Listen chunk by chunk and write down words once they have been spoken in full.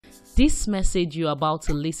This message you're about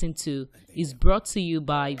to listen to is brought to you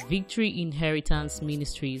by Victory Inheritance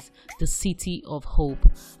Ministries, the City of Hope.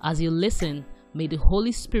 As you listen, may the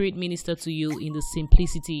Holy Spirit minister to you in the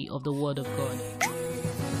simplicity of the Word of God.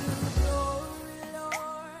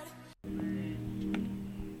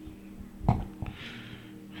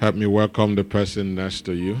 Help me welcome the person next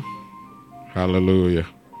to you. Hallelujah.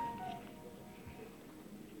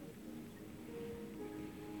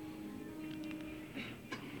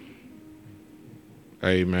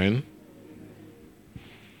 Amen.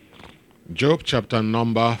 Job chapter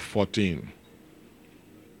number 14.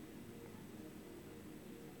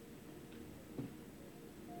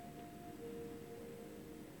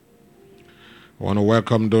 I want to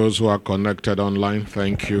welcome those who are connected online.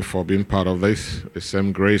 Thank you for being part of this. The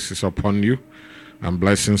same grace is upon you, and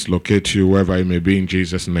blessings locate you wherever you may be in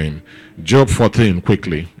Jesus' name. Job 14,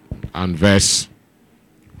 quickly, and verse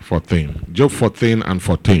 14. Job 14 and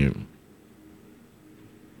 14.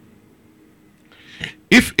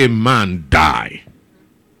 If a man die,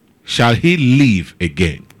 shall he live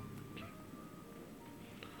again?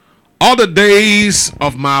 All the days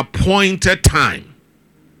of my appointed time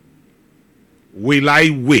will I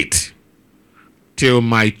wait till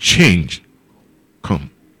my change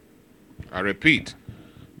come. I repeat,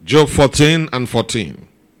 Job 14 and 14.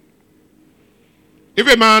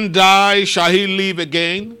 If a man die, shall he live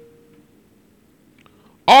again?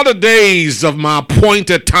 All the days of my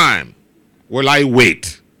appointed time will I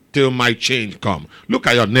wait till my change come. Look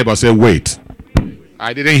at your neighbor, say wait.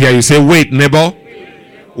 I didn't hear you say wait, neighbor.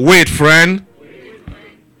 Wait, friend.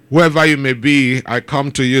 Whoever you may be, I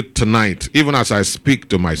come to you tonight, even as I speak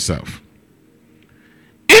to myself.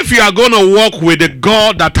 If you are going to walk with the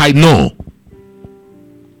God that I know,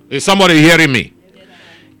 is somebody hearing me?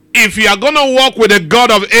 If you are going to walk with the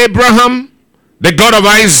God of Abraham, the God of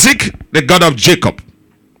Isaac, the God of Jacob,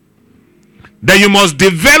 then you must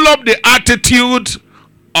develop the attitude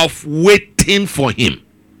of waiting for him.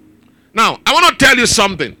 Now, I want to tell you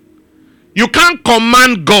something. You can't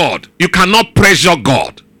command God. You cannot pressure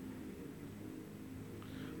God.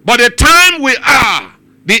 But the time we are,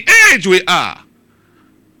 the age we are,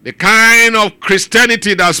 the kind of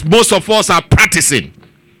Christianity that most of us are practicing,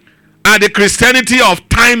 and the Christianity of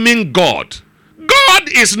timing God. God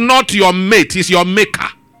is not your mate, he's your maker.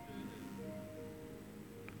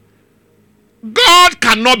 God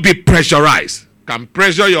cannot be pressurized. Can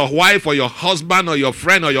pressure your wife or your husband or your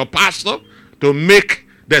friend or your pastor to make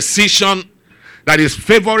decision that is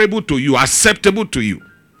favorable to you, acceptable to you.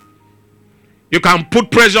 You can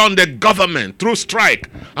put pressure on the government through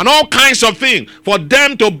strike and all kinds of things for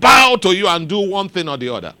them to bow to you and do one thing or the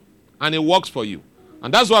other. And it works for you.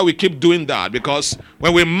 And that's why we keep doing that, because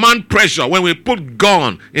when we mount pressure, when we put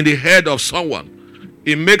gun in the head of someone,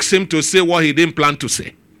 it makes him to say what he didn't plan to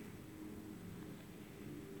say.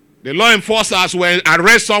 The law enforcers will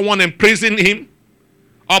arrest someone, imprison him,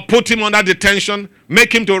 or put him under detention,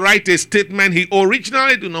 make him to write a statement he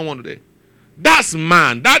originally did not want to do. That's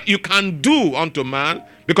man. That you can do unto man,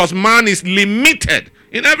 because man is limited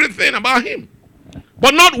in everything about him.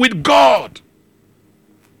 But not with God.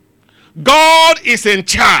 God is in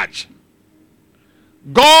charge.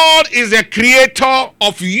 God is the creator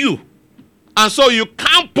of you. And so you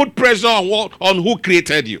can't put pressure on who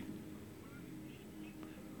created you.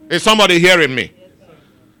 Is somebody hearing me?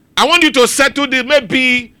 I want you to settle this.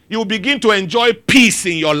 Maybe you begin to enjoy peace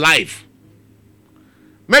in your life.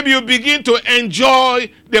 Maybe you begin to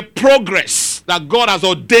enjoy the progress that God has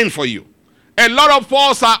ordained for you. A lot of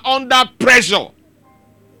us are under pressure.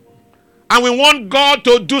 And we want God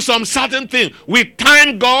to do some certain thing. We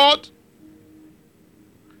time God.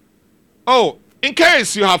 Oh, in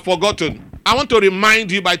case you have forgotten, I want to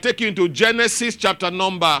remind you by taking you to Genesis chapter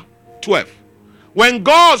number 12. When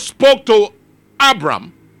God spoke to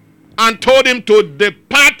Abram and told him to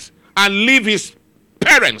depart and leave his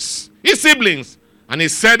parents, his siblings, and he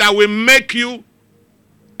said, I will make you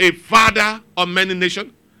a father of many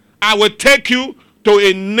nations. I will take you to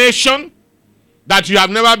a nation that you have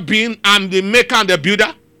never been. I'm the maker and the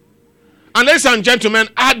builder. And ladies and gentlemen,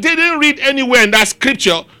 I didn't read anywhere in that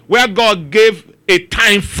scripture where God gave a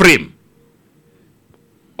time frame.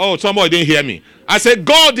 Oh, somebody didn't hear me. I said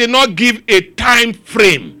God did not give a time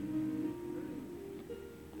frame.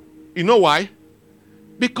 You know why?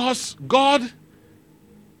 Because God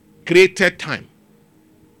created time.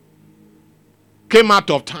 Came out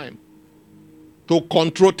of time to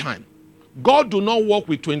control time. God do not work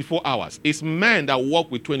with 24 hours. It's men that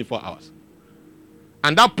work with 24 hours.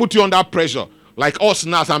 And that put you under pressure. Like us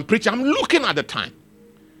now, as I'm preaching, I'm looking at the time.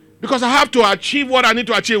 Because I have to achieve what I need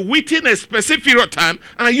to achieve within a specific period of time,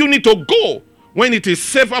 and you need to go when it is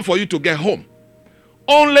safer for you to get home.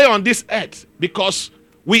 Only on this earth, because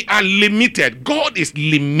we are limited. God is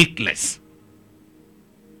limitless.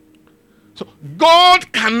 So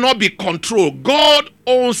God cannot be controlled. God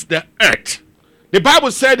owns the earth. The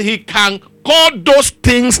Bible said he can call those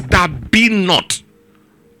things that be not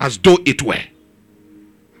as though it were.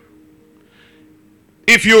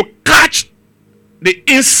 If you catch the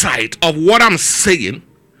insight of what I'm saying,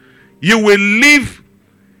 you will live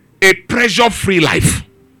a pressure-free life.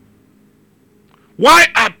 Why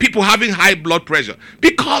are people having high blood pressure?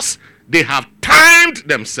 Because they have timed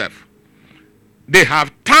themselves. They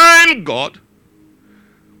have timed God.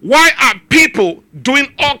 Why are people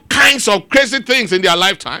doing all kinds of crazy things in their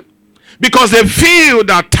lifetime? Because they feel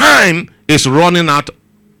that time is running out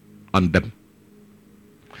on them.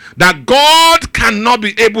 That God cannot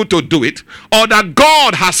be able to do it, or that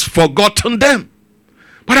God has forgotten them.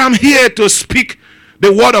 But I'm here to speak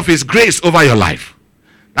the word of his grace over your life.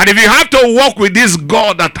 That if you have to walk with this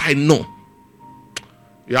God that I know,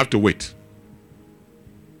 you have to wait.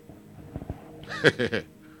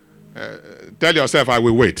 Tell yourself, I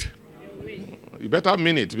will wait. You better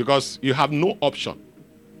mean it, because you have no option.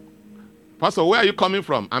 Pastor, where are you coming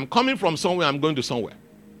from? I'm coming from somewhere. I'm going to somewhere.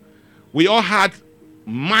 We all had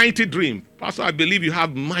mighty dream. Pastor, I believe you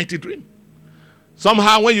have mighty dream.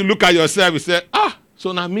 Somehow when you look at yourself, you say,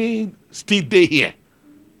 so now me still day here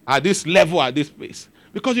at this level, at this place.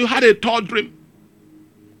 Because you had a tall dream.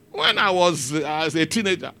 When I was as a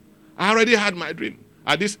teenager, I already had my dream.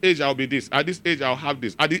 At this age, I'll be this. At this age, I'll have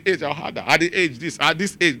this. At this age, I'll have that. At this age, this. At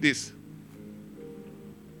this age, this.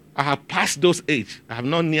 I have passed those ages. I have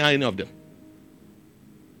not near any of them.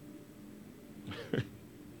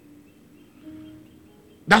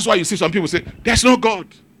 That's why you see some people say, there's no God.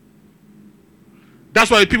 That's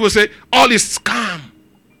why people say, all is scam.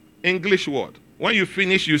 English word. When you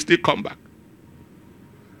finish, you still come back.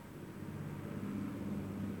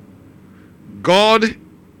 God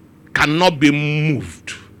cannot be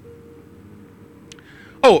moved.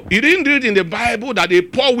 Oh, you didn't read in the Bible that a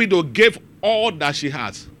poor widow gave all that she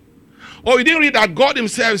has. Oh, you didn't read that God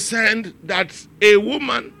himself said that a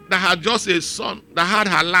woman that had just a son, that had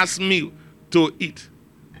her last meal to eat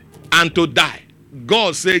and to die,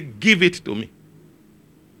 God said, give it to me.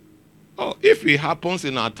 Oh, if it happens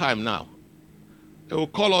in our time now, they will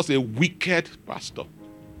call us a wicked pastor.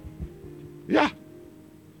 Yeah.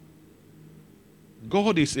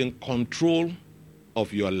 God is in control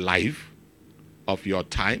of your life, of your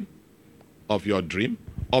time, of your dream,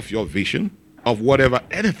 of your vision, of whatever,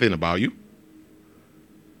 anything about you.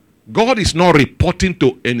 God is not reporting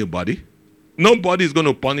to anybody. Nobody is going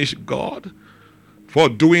to punish God for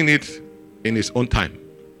doing it in his own time.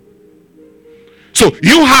 So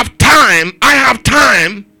you have time, I have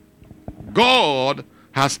time, God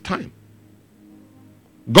has time.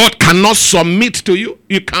 God cannot submit to you.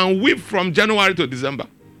 You can weep from January to December.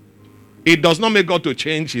 It does not make God to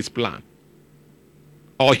change his plan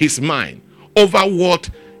or his mind over what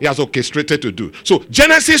he has orchestrated to do. So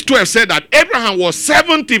Genesis 12 said that Abraham was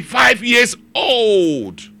 75 years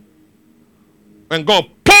old when God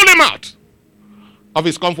pulled him out of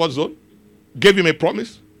his comfort zone, gave him a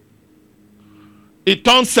promise. He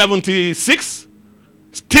turned 76,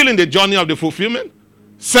 still in the journey of the fulfillment.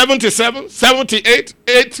 77, 78,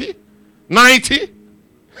 80, 90,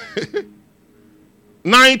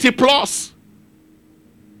 90 plus.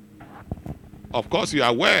 Of course, you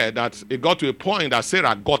are aware that it got to a point that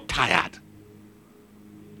Sarah got tired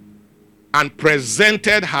and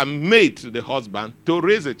presented her maid to the husband to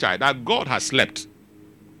raise a child that God has slept.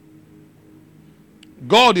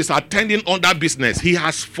 God is attending on that business. He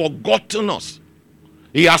has forgotten us.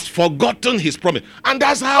 He has forgotten his promise. And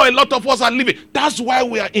that's how a lot of us are living. That's why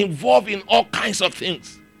we are involved in all kinds of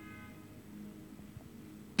things.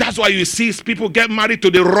 That's why you see people get married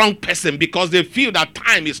to the wrong person, because they feel that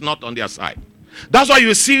time is not on their side. That's why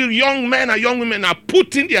you see young men and young women are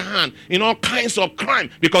putting their hand in all kinds of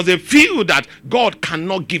crime, because they feel that God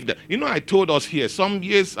cannot give them. You know, I told us here some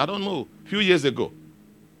years, I don't know, a few years ago,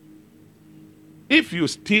 if you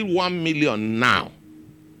steal 1 million now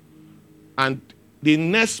and the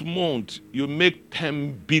next month you make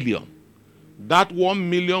 10 billion, that 1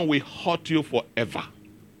 million will hurt you forever.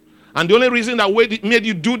 And the only reason that made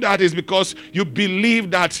you do that is because you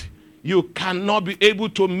believe that you cannot be able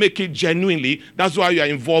to make it genuinely. That's why you are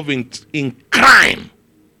involved in crime,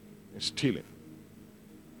 stealing.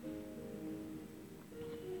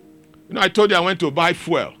 You know, I told you I went to buy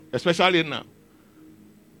fuel, especially now.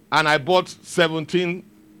 And I bought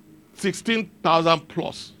 16,000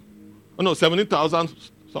 plus. Oh no, 17,000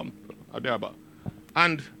 some thereabout.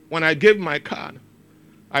 And when I gave my card,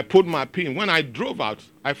 I put my PIN. When I drove out,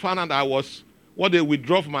 I found out what they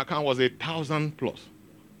withdrew from my account was 1,000 plus.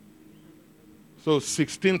 So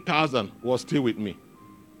 16,000 was still with me.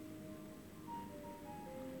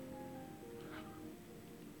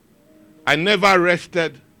 I never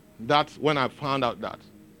rested that when I found out that.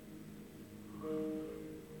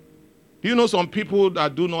 Do you know some people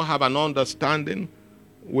that do not have an understanding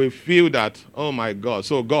will feel that, oh my God,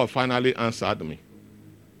 so God finally answered me.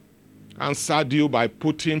 Answered you by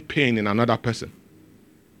putting pain in another person.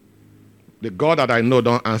 The God that I know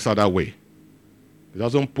don't answer that way. He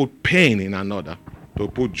doesn't put pain in another to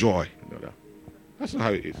put joy in another. That's not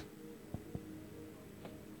how it is.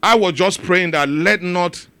 I was just praying that let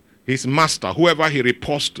not his master, whoever he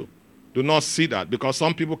reports to, do not see that, because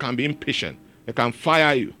some people can be impatient. They can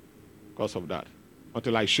fire you because of that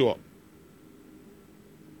until I show up.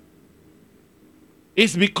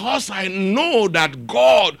 It's because I know that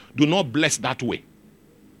God do not bless that way.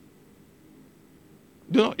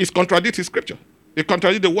 You know, it contradicts his scripture. It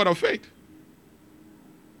contradicts the word of faith.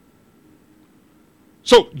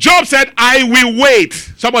 So Job said, I will wait.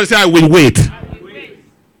 Somebody say, I will wait. I will wait.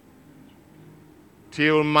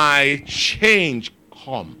 Till my change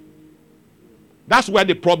come. That's where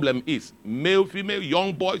the problem is. Male, female,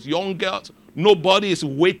 young boys, young girls. Nobody is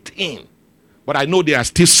waiting. But I know there are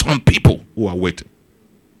still some people who are waiting.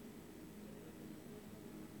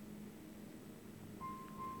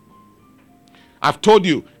 I've told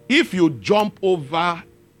you, if you jump over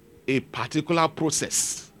a particular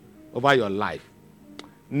process over your life,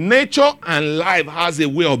 nature and life has a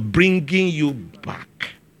way of bringing you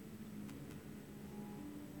back.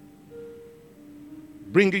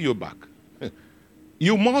 Bringing you back.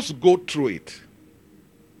 You must go through it.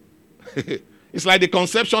 It's like the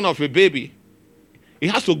conception of a baby. It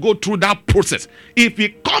has to go through that process. If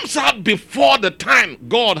it comes out before the time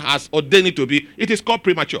God has ordained it to be, it is called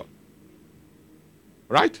premature.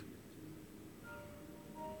 Right?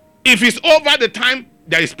 If it's over the time,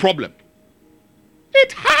 there is problem.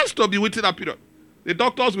 It has to be within that period. The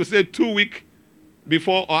doctors will say 2 weeks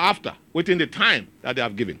before or after, within the time that they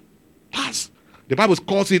have given. Yes. The Bible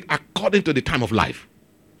calls it according to the time of life.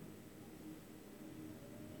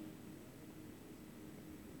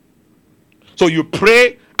 So you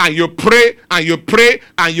pray and you pray and you pray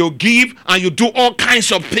and you give and you do all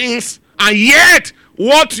kinds of things, and yet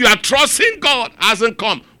what you are trusting God hasn't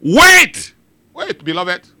come. Wait,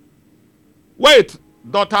 beloved. Wait,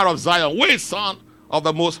 daughter of Zion. Wait, son of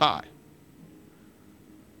the Most High.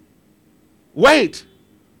 Wait.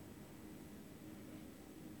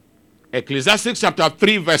 Ecclesiastes chapter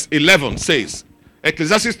 3 verse 11 says,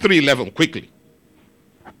 Ecclesiastes 3:11, quickly.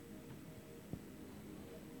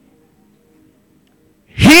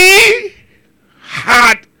 He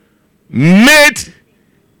had made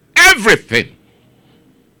everything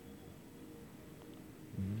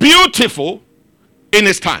beautiful in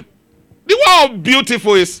his time. The word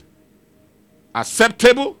beautiful is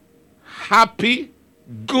acceptable, happy,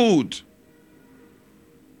 good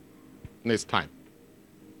in his time.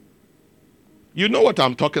 You know what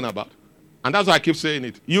I'm talking about. And that's why I keep saying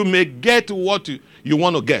it. You may get what you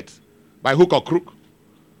want to get by hook or crook.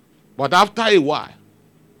 But after a while,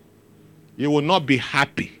 you will not be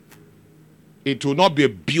happy. It will not be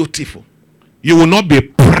beautiful. You will not be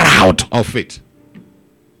proud of it.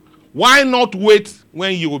 Why not wait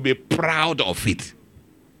when you will be proud of it?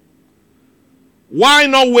 Why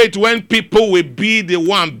not wait when people will be the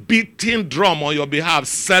one beating drum on your behalf,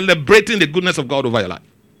 celebrating the goodness of God over your life?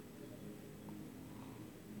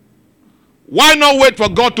 Why not wait for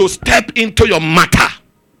God to step into your matter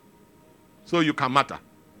so you can matter?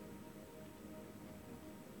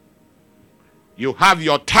 You have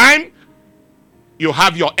your time, you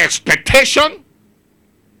have your expectation,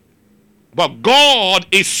 but God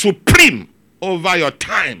is supreme over your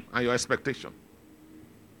time and your expectation.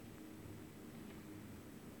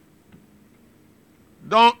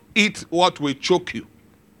 Don't eat what will choke you.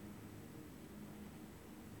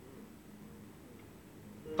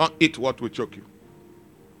 Don't eat what will choke you.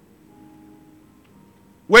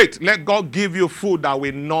 Wait, let God give you food that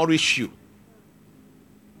will nourish you.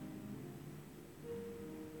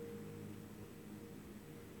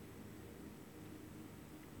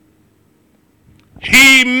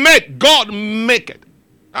 God make it.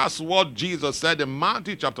 That's what Jesus said in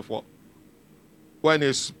Matthew chapter 4 when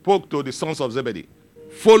he spoke to the sons of Zebedee.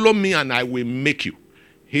 Follow me and I will make you.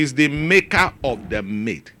 He's the maker of the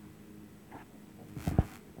made.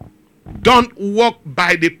 Don't walk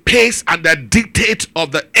by the pace and the dictate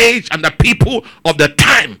of the age and the people of the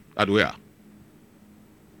time that we are.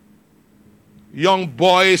 Young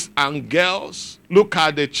boys and girls, look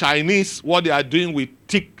at the Chinese, what they are doing with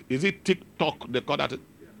is it TikTok? They call that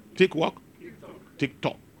TikTok?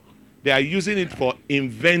 TikTok. They are using it for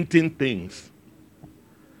inventing things.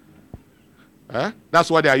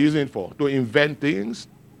 That's what they are using it for. To invent things,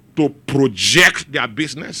 to project their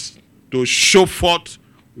business, to show forth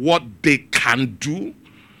what they can do,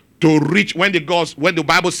 to reach. When the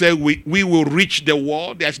Bible says we will reach the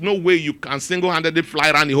world, there's no way you can single-handedly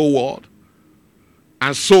fly around the whole world.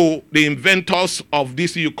 And so the inventors of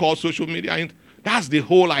this you call social media, that's the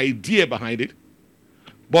whole idea behind it.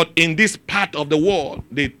 But in this part of the world,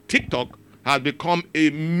 the TikTok has become a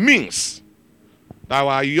means that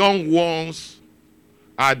our young ones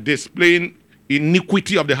are displaying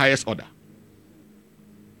iniquity of the highest order.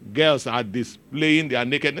 Girls are displaying their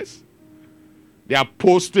nakedness. They are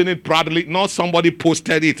posting it proudly. Not somebody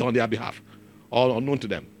posted it on their behalf or unknown to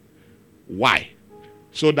them. Why?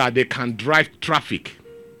 So that they can drive traffic.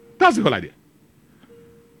 That's the whole idea.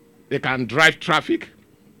 They can drive traffic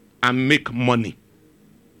and make money.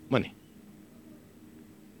 Money.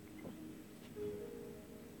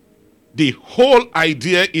 The whole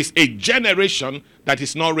idea is a generation that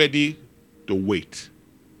is not ready to wait.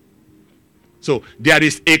 So there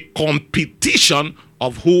is a competition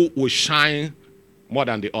of who will shine more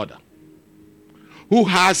than the other. Who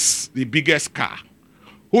has the biggest car?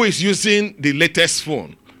 Who is using the latest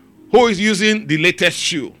phone? Who is using the latest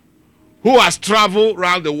shoe? Who has traveled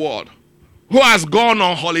around the world? Who has gone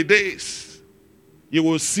on holidays? You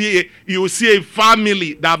will see a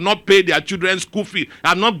family that have not paid their children's school fee,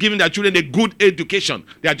 have not given their children a good education.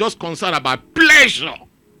 They are just concerned about pleasure.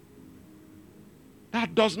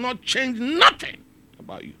 That does not change nothing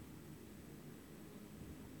about you.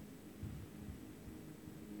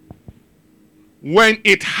 When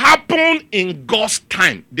it happened in God's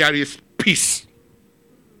time, there is peace.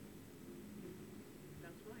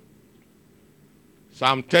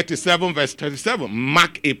 Psalm 37 verse 37,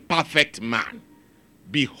 mark a perfect man.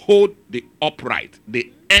 Behold the upright.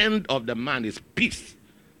 The end of the man is peace.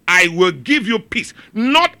 I will give you peace,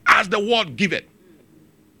 not as the world giveth.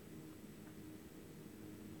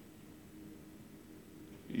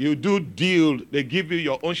 You do deal, they give you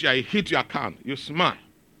your own share, you hit your account, you smile.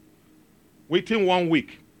 Within 1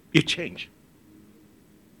 week, it change.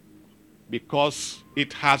 Because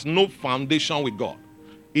it has no foundation with God.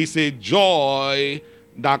 It's a joy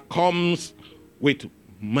that comes with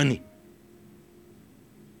money.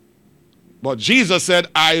 But Jesus said,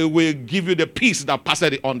 I will give you the peace that passes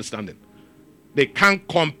the understanding. They can't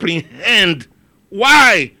comprehend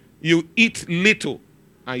why you eat little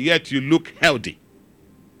and yet you look healthy.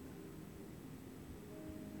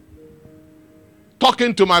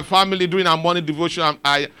 Talking to my family during our morning devotion,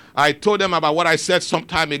 I told them about what I said some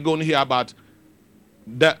time ago here about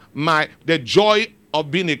the joy of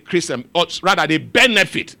being a Christian, or rather the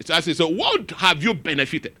benefit. It's actually, so what have you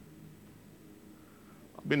benefited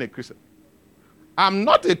of being a Christian? I'm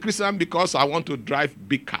not a Christian because I want to drive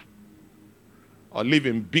big car or live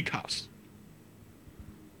in big house.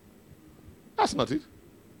 That's not it.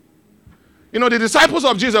 You know, the disciples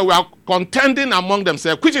of Jesus were contending among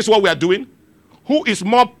themselves, which is what we are doing. Who is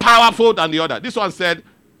more powerful than the other? This one said,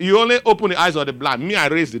 you only open the eyes of the blind. Me, I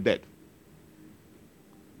raise the dead.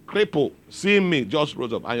 Cripple, seeing me, just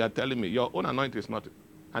rose up. And you are telling me, your own anointing is not it.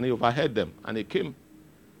 And he overheard them. And he came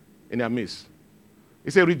in their midst. He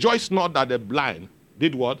said, rejoice not that the blind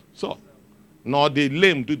did what? Saw. Nor the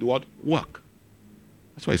lame did what? Work.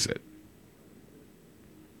 That's what he said.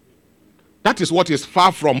 That is what is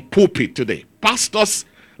far from pulpit today. Pastors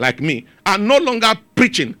like me are no longer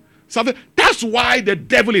preaching something. That's why the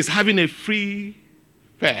devil is having a free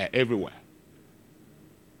fair everywhere.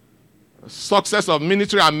 Success of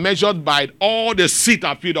ministry are measured by all the seats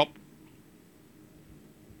are filled up.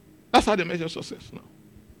 That's how they measure success now.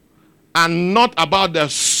 And not about the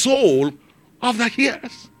soul of the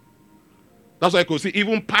hearers. That's why I could see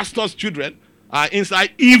even pastors' children are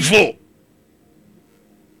inside evil.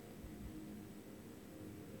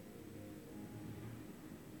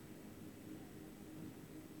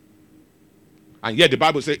 And yet the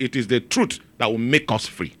Bible says it is the truth that will make us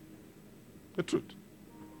free. The truth.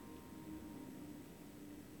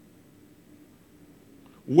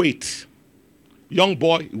 Wait. Young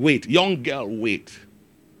boy, wait. Young girl, wait.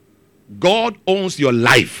 God owns your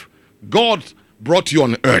life. God brought you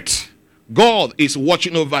on earth. God is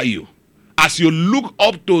watching over you. As you look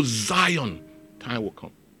up to Zion, time will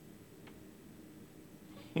come.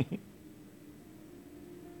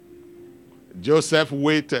 Joseph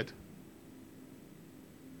waited.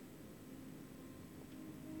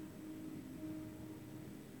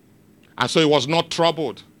 And so he was not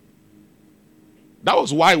troubled. That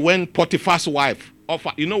was why when Potiphar's wife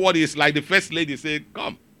offered, you know what it's like? The first lady said,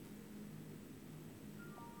 come.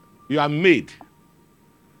 You are made.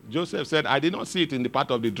 Joseph said, I did not see it in the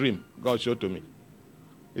part of the dream God showed to me.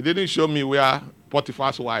 He didn't show me where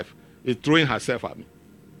Potiphar's wife is throwing herself at me.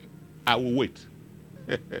 I will wait.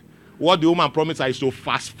 What the woman promised is to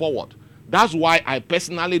fast forward. That's why I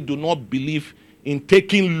personally do not believe in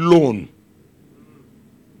taking loan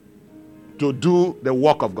to do the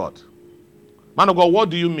work of God. Man of God, what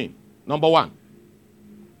do you mean? Number one,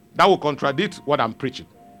 that will contradict what I'm preaching.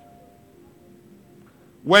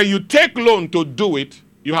 When you take loan to do it,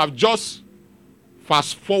 you have just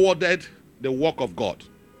fast forwarded the work of God.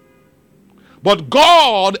 But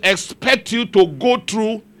God expects you to go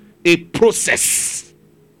through a process.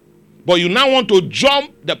 But you now want to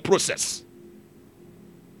jump the process.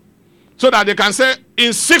 So that they can say,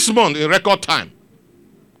 in 6 months, in record time,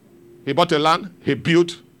 he bought a land, he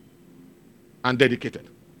built, and dedicated.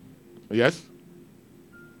 Yes?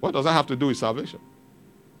 What does that have to do with salvation?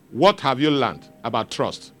 What have you learned about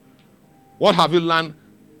trust? What have you learned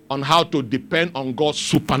on how to depend on God's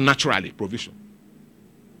supernaturally provision?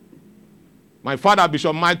 My father,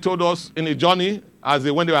 Bishop Mike, told us in a journey,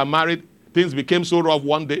 when they were married, things became so rough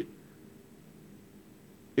one day.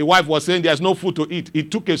 A wife was saying there's no food to eat. He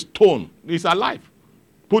took a stone, it's alive,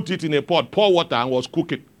 put it in a pot, pour water, and was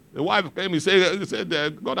cooking. The wife came, he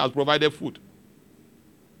said God has provided food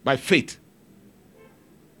by faith.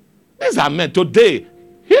 These are men today.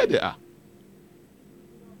 Here they are.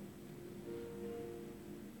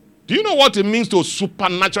 Do you know what it means to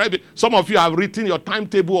supernaturally? Some of you have written your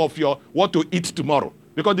timetable of your what to eat tomorrow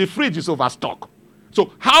because the fridge is overstocked.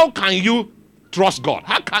 So how can you trust God?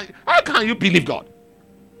 How can you believe God?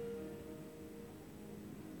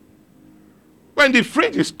 When the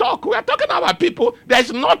fridge is stocked, we are talking about people,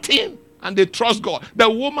 there's nothing, and they trust God. The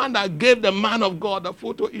woman that gave the man of God the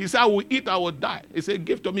food to eat, he said, I will eat, I will die. He said,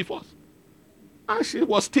 give to me first. And she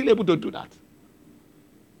was still able to do that.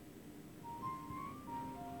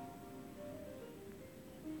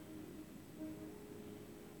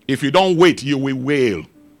 If you don't wait, you will wail.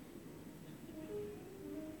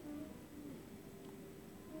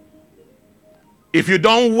 If you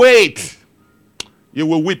don't wait, you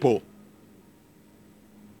will weep.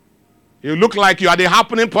 You look like you are the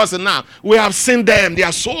happening person now. We have seen them. They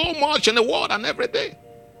are so much in the world and everything.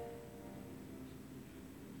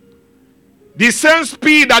 The same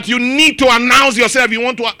speed that you need to announce yourself,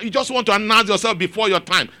 you just want to announce yourself before your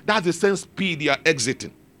time. That's the same speed you are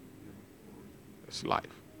exiting. It's life.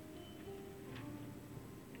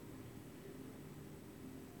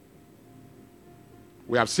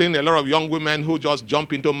 We have seen a lot of young women who just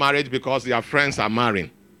jump into marriage because their friends are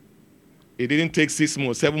marrying. It didn't take 6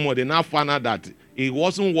 months, 7 months. They now found out that it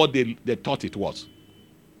wasn't what they thought it was.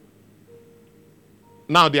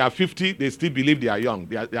 Now they are 50, they still believe they are young.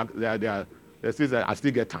 They still say, I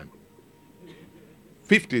still get time.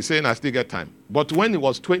 50 saying I still get time. But when it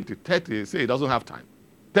was 20, 30, he say he doesn't have time.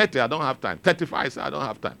 30, I don't have time. 35, say I don't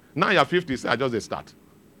have time. Now you're 50, say I just start.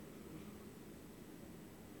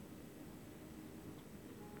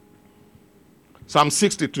 Psalm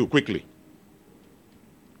 62, quickly.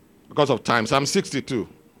 Because of time. Psalm 62,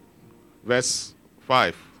 verse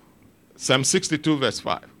 5. Psalm 62, verse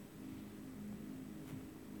 5.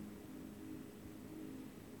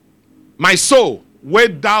 My soul,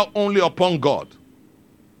 wait thou only upon God.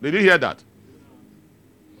 Did you hear that?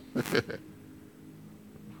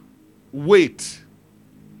 Wait.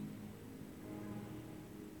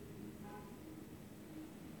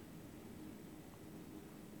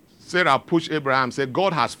 Sarah pushed Abraham, said,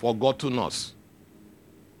 God has forgotten us.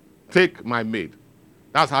 Take my maid.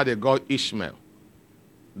 That's how they got Ishmael.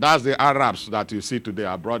 That's the Arabs that you see today,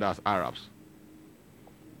 our brothers Arabs.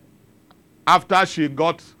 After she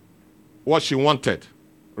got what she wanted,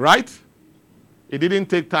 right? It didn't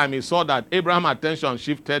take time. He saw that Abraham's attention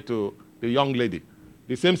shifted to the young lady.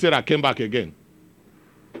 The same Sarah came back again.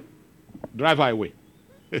 Drive her away.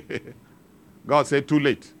 God said, too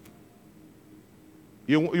late.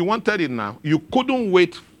 You wanted it now. You couldn't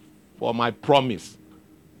wait for my promise.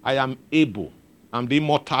 I am able. I'm the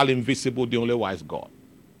immortal, invisible, the only wise God,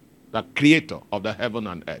 the creator of the heaven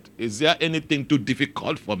and earth. Is there anything too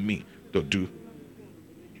difficult for me to do?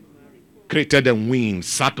 Created the wind,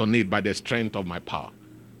 sat on it by the strength of my power.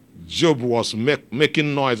 Job was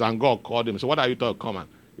making noise and God called him. So what are you talking about?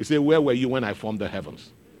 He said, where were you when I formed the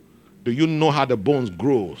heavens? Do you know how the bones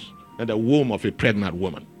grows in the womb of a pregnant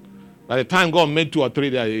woman? By the time God made 2 or 3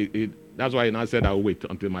 there, that's why he now said, I'll wait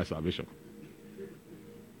until my salvation.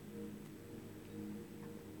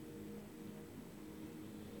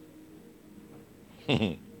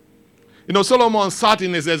 Solomon sat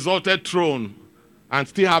in his exalted throne and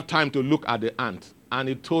still have time to look at the ant. And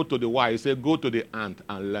he told to the wife, he said, go to the ant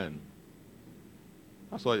and learn.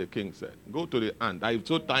 That's what the king said. Go to the ant. It's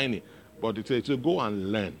so tiny. But he said, go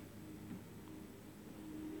and learn.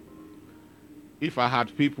 If I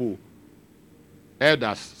had people,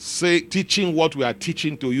 elders, teaching what we are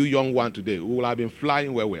teaching to you young one today, we would have been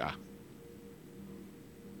flying where we are.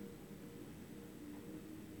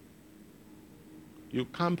 You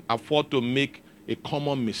can't afford to make a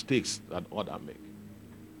common mistakes that others make.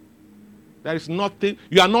 There is nothing.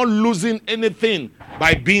 You are not losing anything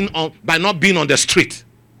by not being on the street.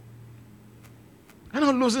 You're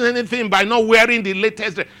not losing anything by not wearing the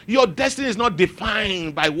latest dress. Your destiny is not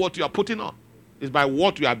defined by what you are putting on. It's by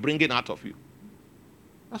what you are bringing out of you.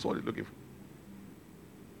 That's what you're looking for.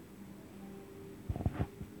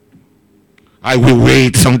 I will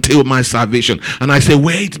wait until my salvation. And I say,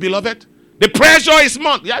 wait, beloved. The pressure is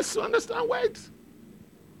much. Yes, you understand, wait.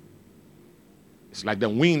 It's like the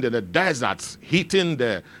wind in the desert hitting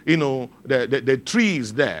the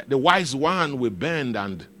trees there. The wise one will bend,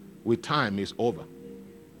 and with time is over.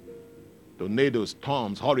 Tornadoes,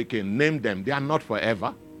 storms, hurricanes, name them. They are not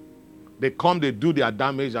forever. They come, they do their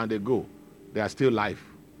damage, and they go. They are still life.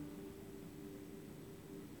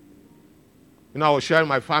 I was sharing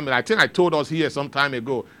my family. I think I told us here some time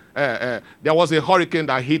ago. There was a hurricane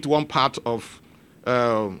that hit one part of,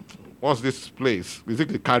 what's this place? Is it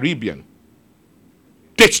the Caribbean?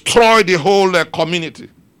 Destroyed the whole community.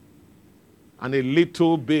 And a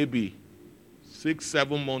little baby,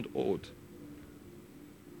 6-7 month old.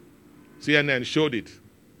 CNN showed it.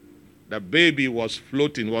 The baby was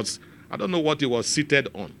floating, I don't know what he was seated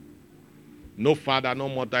on. No father, no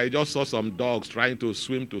mother. He just saw some dogs trying to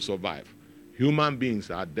swim to survive. Human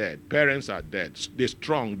beings are dead. Parents are dead. The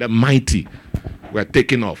strong, the mighty were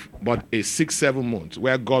taken off. But a 6-7 months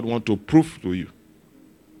where God wants to prove to you,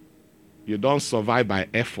 you don't survive by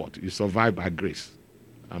effort. You survive by grace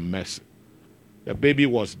and mercy. The baby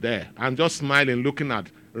was there. I'm just smiling, looking at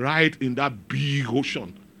right in that big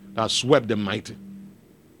ocean that swept the mighty.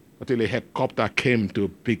 Until a helicopter came to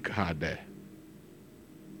pick her there.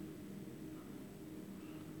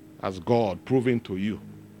 As God proving to you,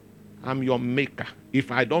 I'm your maker.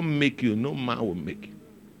 If I don't make you, no man will make you.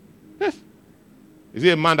 Yes. Is it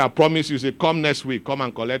a man that promised you, say, come next week, come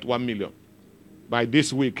and collect 1 million. By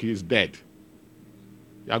this week, he's dead.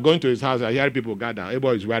 You are going to his house, I hear people gather.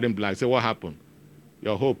 Everybody is wearing black. Say, what happened?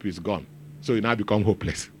 Your hope is gone. So you now become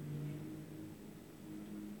hopeless.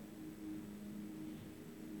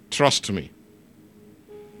 Trust me.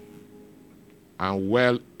 I'm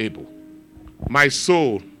well able. My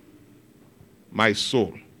soul,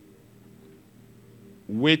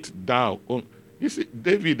 wait thou on. You see,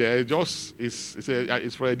 David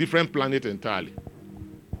it's for a different planet entirely.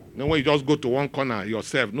 When you just go to one corner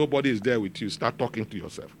yourself, nobody is there with you. Start talking to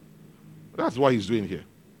yourself. That's what he's doing here.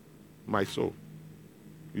 My soul.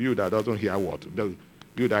 You that doesn't hear what?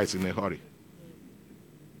 You that is in a hurry.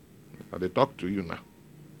 They talk to you now.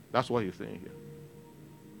 That's what he's saying here.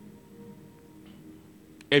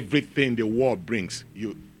 Everything the world brings,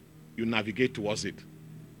 you navigate towards it.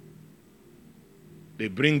 They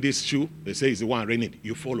bring this shoe, they say it's the one raining,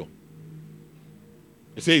 you follow.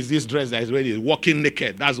 They say it's this dress that is ready, walking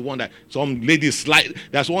naked. That's the one that some ladies slide.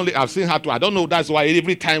 That's one I've seen her too. I don't know, that's why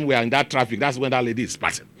every time we are in that traffic, that's when that lady is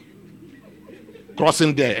passing.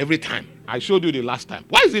 Crossing there every time. I showed you the last time.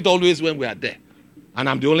 Why is it always when we are there? And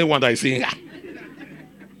I'm the only one that is seeing her.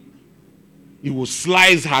 You will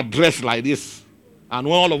slice her dress like this. And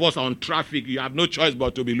when all of us are on traffic, you have no choice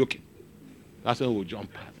but to be looking. That's when we'll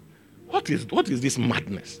jump past. What is this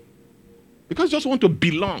madness? Because you just want to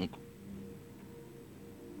belong.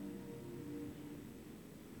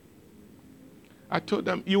 I told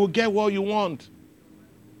them, you will get what you want.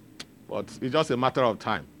 But it's just a matter of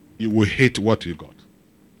time. You will hate what you got.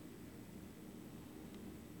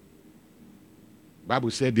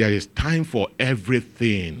 Bible said there is time for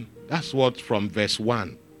everything. That's what from verse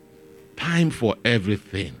 1. Time for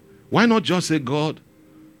everything. Why not just say, God,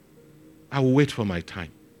 I will wait for my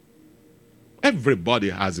time.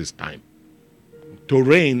 Everybody has his time to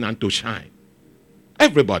reign and to shine.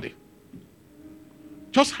 Everybody.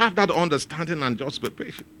 Just have that understanding and just be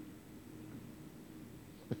patient.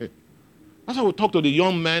 That's how we talk to the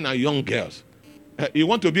young men and young girls. You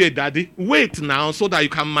want to be a daddy? Wait now so that you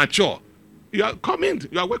can mature. You are coming.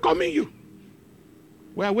 You are welcoming you.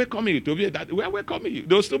 We are welcoming you to be a daddy. We are welcoming you.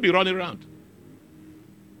 They'll still be running around.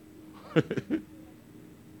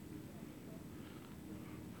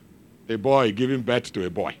 A boy giving birth to a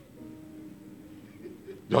boy.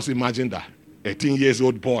 Just imagine that. 18 years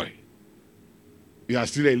old boy. You are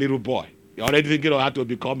still a little boy. You're already thinking of how to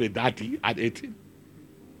become a daddy at 18.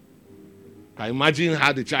 Can you imagine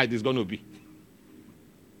how the child is going to be?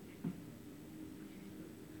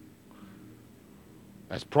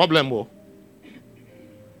 That's a problem, oh.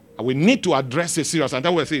 And we need to address it seriously. And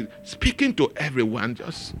then we're saying, speaking to everyone,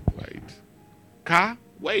 just wait. Car,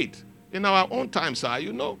 wait. In our own time, sir,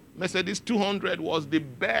 you know, Mercedes 200 was the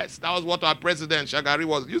best. That was what our president, Shagari,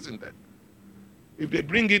 was using then. If they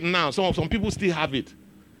bring it now, some people still have it.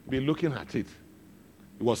 Be looking at it.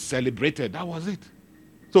 It was celebrated. That was it.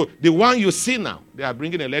 So the one you see now, they are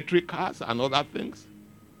bringing electric cars and other things.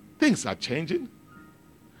 Things are changing.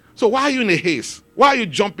 So why are you in a haste? Why are you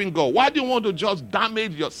jumping God? Why do you want to just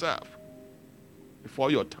damage yourself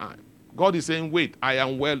before your time? God is saying, wait, I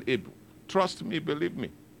am well able. Trust me, believe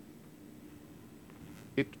me.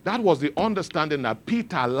 That was the understanding that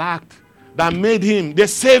Peter lacked that made him the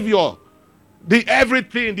savior. The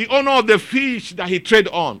everything, the owner of the fish that he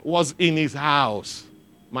traded on was in his house.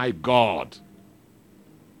 My God.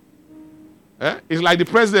 It's like the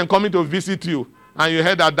president coming to visit you and you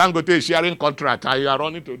heard that Dangote is sharing contract and you are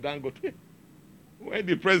running to Dangote. When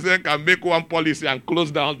the president can make one policy and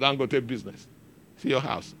close down Dangote business. See your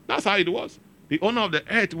house. That's how it was. The owner of the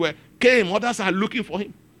earth came, others are looking for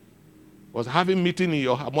him. Was having meeting in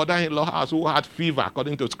your mother-in-law house who had fever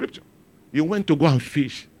according to scripture. You went to go and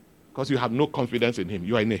fish because you have no confidence in him.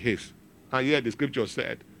 You are in a haste. And yet the scripture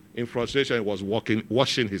said, in frustration, he was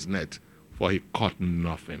washing his net, for he caught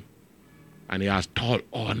nothing. And he has toiled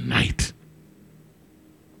all night.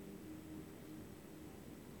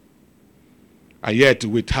 And yet,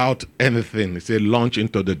 without anything, he said, launch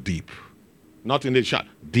into the deep. Not in the shallow,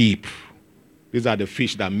 deep. These are the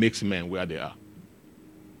fish that makes men where they are.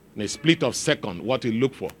 In a split of second, what he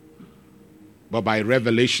looked for. But by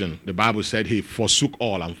revelation, the Bible said he forsook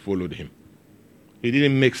all and followed him. It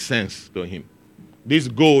didn't make sense to him. This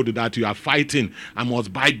gold that you are fighting, I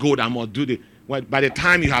must buy gold, I must do this. Well, by the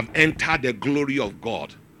time you have entered the glory of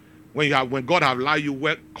God, when God have allowed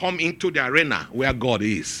you come into the arena where God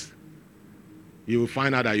is, you will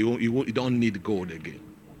find out that you don't need gold again.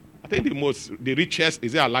 I think the richest,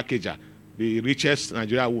 is it Alakeja, the richest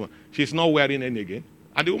Nigerian woman, she's not wearing any again.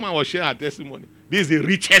 And the woman was sharing her testimony. This is the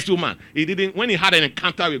richest woman. When he had an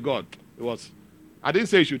encounter with God, I didn't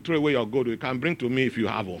say you should throw away your gold. You can bring to me if you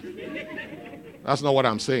have one. That's not what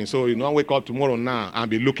I'm saying. So you don't wake up tomorrow now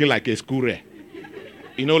and be looking like a school.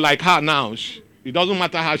 Like her now, it doesn't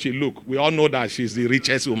matter how she look. We all know that she's the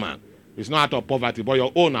richest woman. It's not out of poverty, but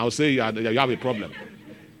your own, I'll say you have a problem.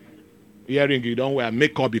 Earring, you don't wear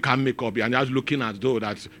makeup, you can't make up, and you're just looking as though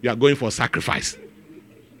that you are going for sacrifice.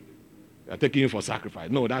 You're taking it for sacrifice.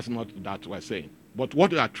 No, that's not that we're saying. But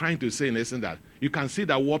what we are trying to say in essence that you can see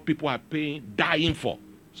that what people are paying, dying for.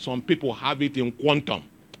 Some people have it in quantum,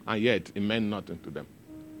 and yet it meant nothing to them.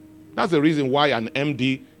 That's the reason why an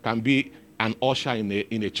MD can be an usher in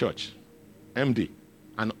a church. MD,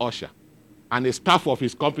 an usher. And a staff of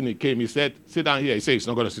his company came, he said, sit down here. He said, he's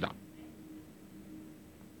not going to sit down.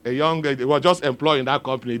 A young guy, he was just employed in that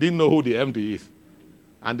company. He didn't know who the MD is.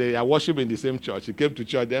 And they are worshiping in the same church. He came to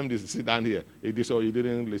church, the MD said, sit down here. He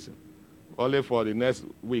didn't listen. Only for the next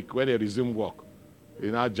week, when they resumed work, he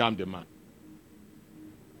now jammed the man.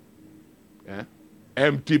 Yeah?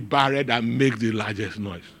 Empty barrel that makes the largest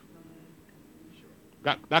noise.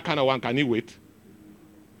 That kind of one, can he wait?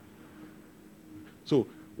 So,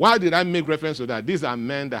 why did I make reference to that? These are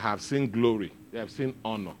men that have seen glory. They have seen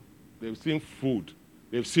honor. They've seen food.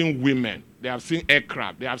 They've seen women. They have seen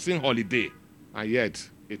aircraft. They have seen holiday. And yet,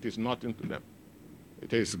 it is nothing to them.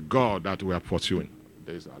 It is God that we are pursuing.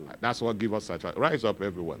 That's what gives us such a... Rise up,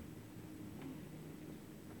 everyone.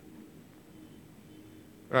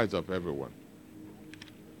 Rise up, everyone.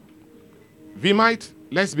 Vimite,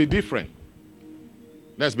 let's be different.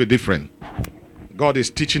 Let's be different. God is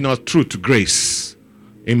teaching us truth, grace.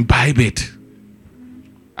 Imbibe it.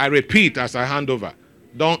 I repeat as I hand over.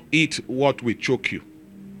 Don't eat what will choke you.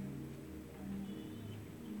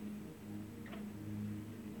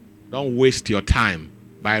 Don't waste your time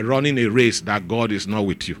by running a race that God is not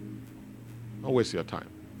with you. Don't waste your time.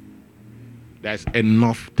 There's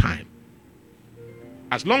enough time.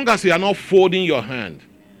 As long as you are not folding your hand,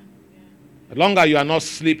 as long as you are not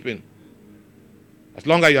sleeping, as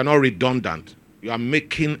long as you are not redundant, you are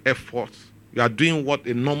making efforts. You are doing what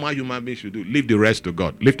a normal human being should do. Leave the rest to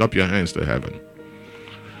God. Lift up your hands to heaven.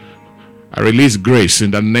 I release grace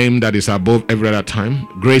in the name that is above every other time.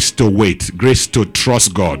 Grace to wait, grace to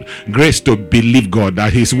trust God, grace to believe God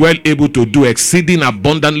that He's well able to do exceeding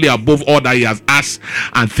abundantly above all that He has asked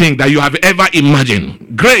and think that you have ever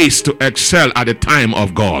imagined. Grace to excel at the time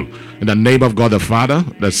of God. In the name of God the Father,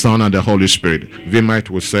 the Son, and the Holy Spirit. Vimite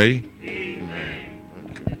will say,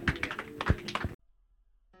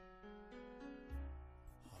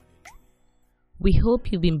 we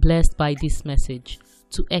hope you've been blessed by this message.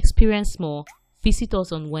 To experience more, visit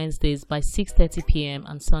us on Wednesdays by 6:30 p.m.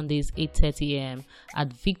 and Sundays 8:30 a.m.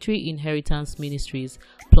 at Victory Inheritance Ministries,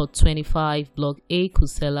 Plot 25, Block A,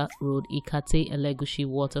 Kusela Road, Ikate, Elegushi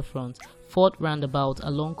Waterfront, 4th Roundabout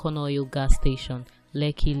along Konoyo Gas Station,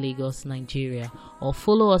 Lekki, Lagos, Nigeria. Or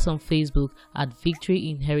follow us on Facebook at Victory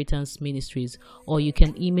Inheritance Ministries, or you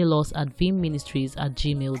can email us at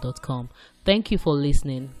vimministries@gmail.com. Thank you for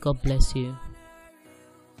listening. God bless you.